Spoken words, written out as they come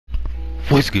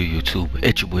What's good, YouTube?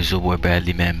 It's your boy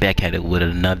zoeboybradley, man, back at it with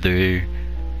another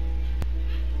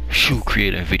shoe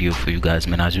creating video for you guys,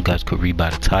 man. As you guys could read by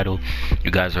the title, you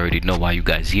guys already know why you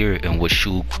guys here and what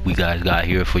shoe we guys got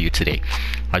here for you today.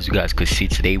 As you guys could see,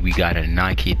 today we got a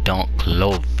Nike Dunk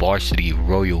Low Varsity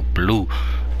Royal Blue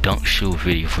dunk shoe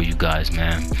video for you guys,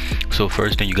 man. So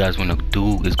first thing you guys want to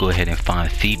do is go ahead and find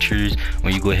features.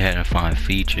 When you go ahead and find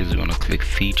features, you want to click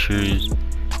features.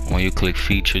 When you click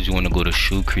features, you want to go to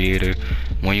shoe creator.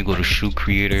 When you go to shoe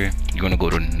creator, you're going to go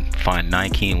to find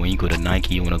Nike, and when you go to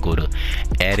Nike, you want to go to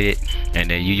edit, and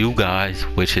then you guys,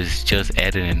 which is just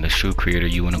editing the shoe creator,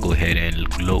 you want to go ahead and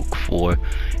look for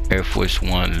Air Force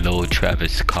One Low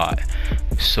Travis Scott.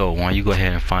 So when you go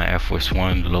ahead and find Air Force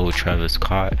One Low Travis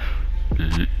Scott,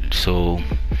 so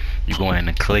you go ahead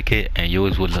and click it, and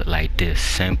yours will look like this,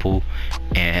 simple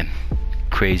and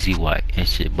crazy white and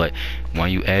shit. But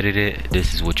when you edit it,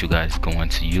 this is what you guys going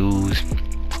to use.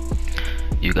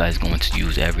 You guys going to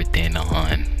use everything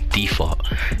on default,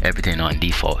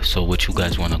 so what you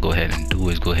guys want to go ahead and do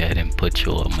is go ahead and put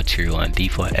your material on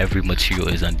default. Every material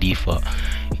is on default.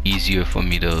 Easier for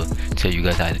me to tell you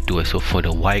guys how to do it. So for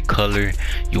the white color,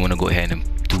 you want to go ahead and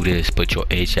do this. Put your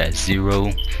H at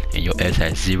 0 and your S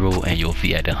at 0 and your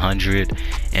V at 100,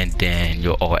 and then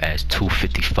your R at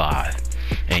 255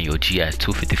 and your G at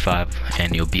 255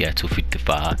 and your B at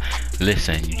 255.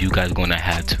 Listen, you guys gonna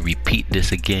have to repeat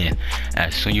this again.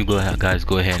 As soon you guys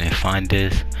go ahead and find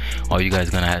this, all you guys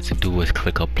gonna have to do is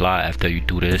click apply. After you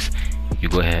do this, you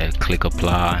go ahead, click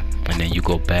apply, and then you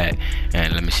go back,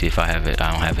 and let me see if I have it.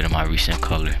 I don't have it in my recent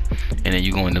color. And then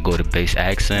you're going to go to base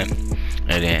accent,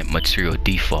 and then material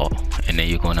default, and then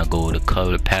you're gonna go to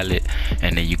color palette,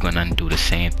 and then you're gonna do the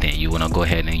same thing. You want to go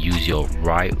ahead and use your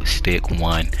right stick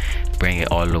one, bring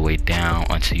it all the way down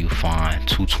until you find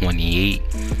 228,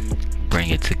 bring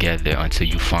it together until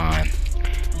you find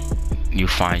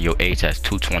your H as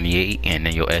 228, and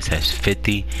then your S has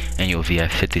 50, and your V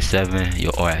at 57,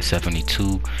 your R at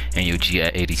 72, and your G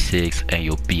at 86, and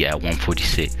your B at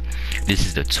 146. This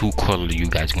is the two color you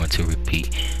guys want to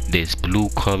repeat. This blue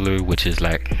color, which is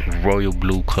like royal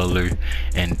blue color,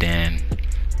 and then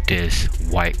this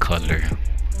white color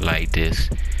like this.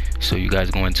 So you guys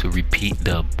going to repeat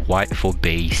the white for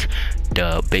base.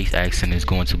 The base accent is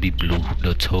going to be blue,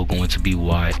 the toe going to be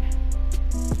white,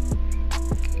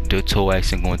 the toe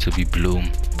accent going to be blue,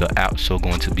 the outsole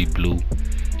going to be blue,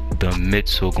 the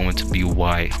midsole going to be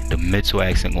white, the midsole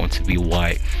accent going to be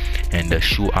white, and the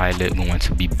shoe eyelet going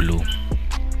to be blue,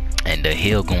 and the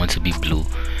heel going to be blue,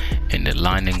 and the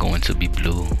lining going to be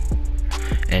blue,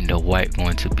 and the white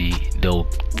going to be, the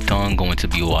thumb going to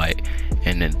be white,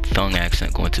 and the thumb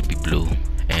accent going to be blue,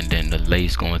 and then the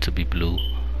lace going to be blue,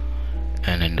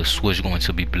 and then the swoosh going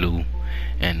to be blue,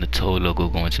 and the toe logo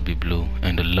going to be blue,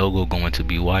 and the logo going to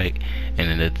be white, and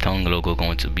then the thumb logo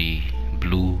going to be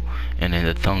blue, and then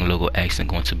the thumb logo accent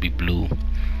going to be blue,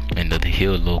 and the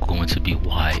heel logo going to be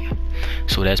white.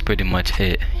 So that's pretty much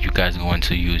it. You guys are going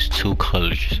to use two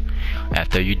colors.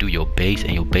 After you do your base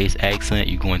and your base accent,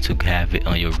 you're going to have it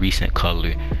on your recent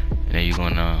color, and then you're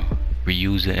gonna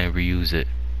reuse it and reuse it.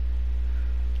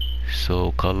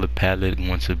 So color palette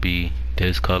going to be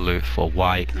this color for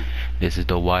white. This is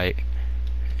the white,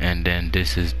 and then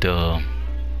this is the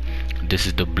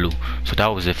blue. So that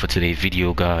was it for today's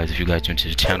video, guys. If you guys new to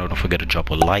the channel, don't forget to drop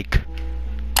a like,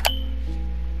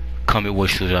 comment what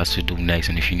should I should do next,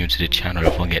 and if you're new to the channel,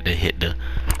 don't forget to hit the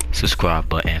subscribe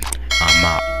button. I'm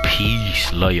out.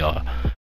 Peace. Love y'all.